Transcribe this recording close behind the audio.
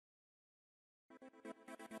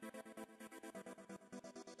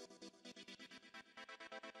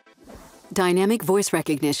Dynamic voice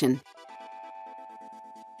recognition.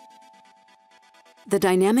 The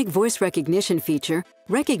dynamic voice recognition feature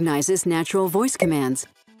recognizes natural voice commands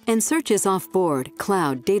and searches off-board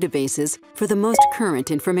cloud databases for the most current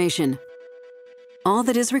information. All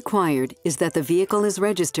that is required is that the vehicle is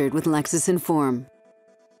registered with Lexus Inform.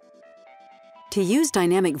 To use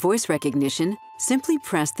dynamic voice recognition, simply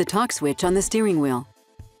press the talk switch on the steering wheel.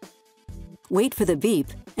 Wait for the beep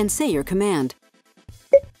and say your command.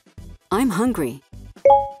 I'm hungry.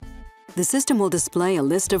 The system will display a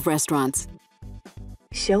list of restaurants.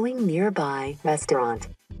 Showing nearby restaurant.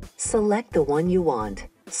 Select the one you want.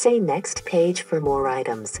 Say next page for more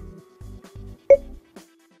items.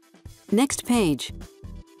 Next page.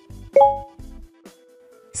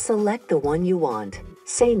 Select the one you want.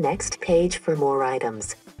 Say next page for more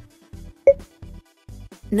items.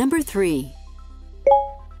 Number 3.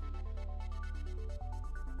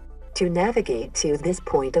 To navigate to this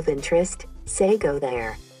point of interest, say go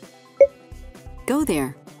there. Go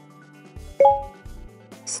there.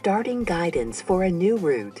 Starting guidance for a new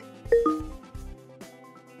route.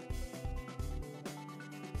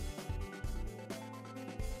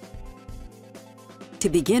 To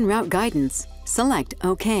begin route guidance, select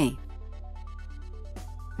OK.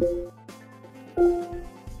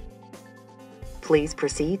 Please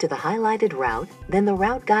proceed to the highlighted route, then the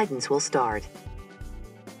route guidance will start.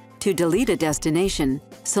 To delete a destination,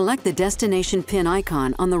 select the destination pin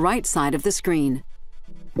icon on the right side of the screen.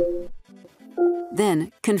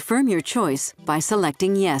 Then, confirm your choice by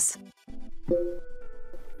selecting Yes.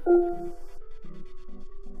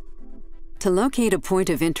 To locate a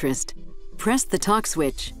point of interest, press the talk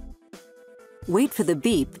switch. Wait for the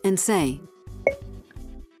beep and say,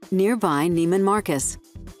 Nearby Neiman Marcus.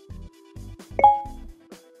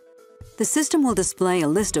 The system will display a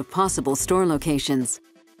list of possible store locations.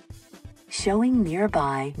 Showing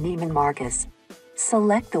nearby Neiman Marcus.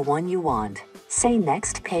 Select the one you want. Say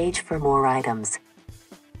next page for more items.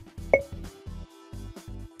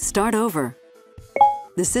 Start over.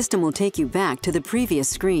 The system will take you back to the previous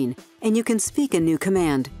screen, and you can speak a new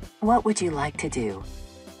command. What would you like to do?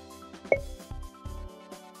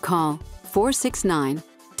 Call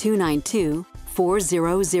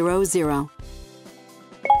 469-292-4000.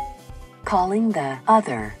 Calling the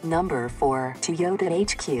other number for Toyota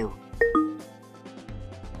HQ.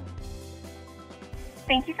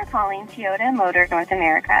 Thank you for calling Toyota Motor North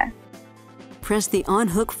America. Press the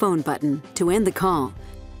on-hook phone button to end the call.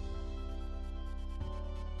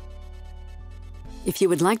 If you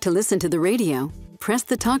would like to listen to the radio, press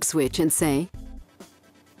the talk switch and say,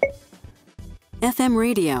 FM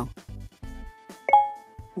radio.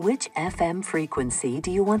 Which FM frequency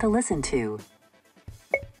do you want to listen to?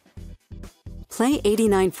 Play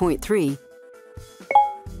 89.3.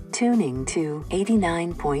 Tuning to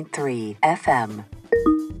 89.3 FM.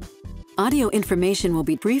 Audio information will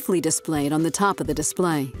be briefly displayed on the top of the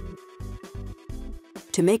display.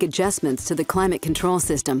 To make adjustments to the climate control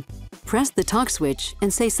system, press the talk switch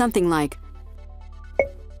and say something like,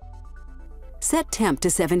 Set temp to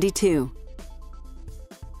 72.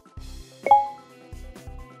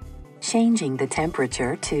 Changing the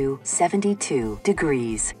temperature to 72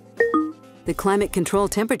 degrees. The climate control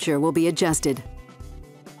temperature will be adjusted.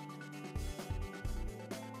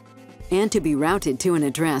 And to be routed to an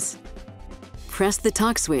address, press the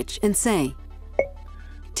talk switch and say,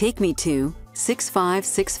 Take me to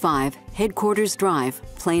 6565 Headquarters Drive,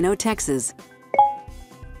 Plano, Texas.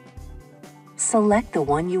 Select the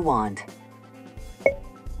one you want.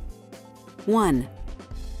 1.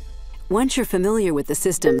 Once you're familiar with the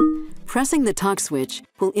system, pressing the talk switch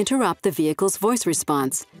will interrupt the vehicle's voice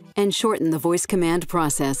response and shorten the voice command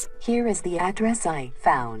process. Here is the address I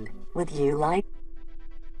found. Would you like?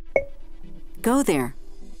 Go there.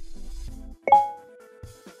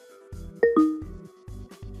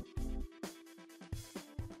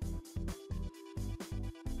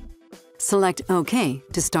 Select OK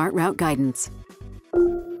to start route guidance.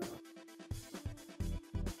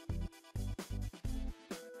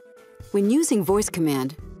 When using voice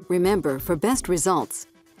command, remember, for best results,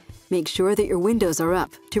 make sure that your windows are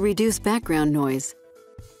up to reduce background noise.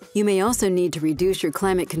 You may also need to reduce your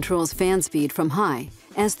climate control's fan speed from high,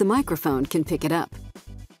 as the microphone can pick it up.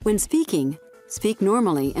 When speaking, speak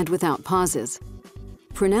normally and without pauses.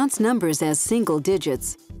 Pronounce numbers as single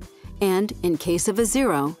digits. And in case of a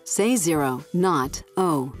 0, say 0, not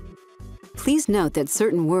O. Please note that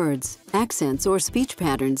certain words, accents, or speech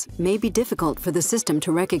patterns may be difficult for the system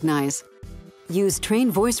to recognize. Use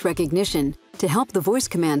trained voice recognition to help the voice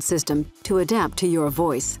command system to adapt to your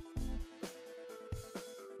voice.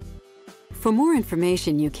 For more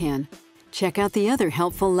information, you can check out the other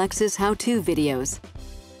helpful Lexus how-to videos.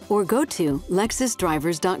 Or go to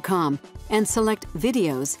lexusdrivers.com and select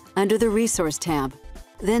Videos under the Resource tab.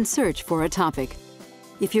 Then search for a topic.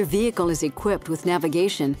 If your vehicle is equipped with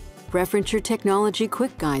navigation, reference your Technology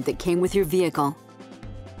Quick Guide that came with your vehicle.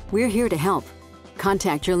 We're here to help.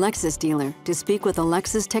 Contact your Lexus dealer to speak with a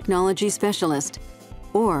Lexus technology specialist,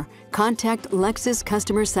 or contact Lexus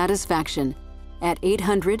Customer Satisfaction at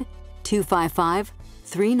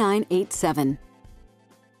 800-255-3987.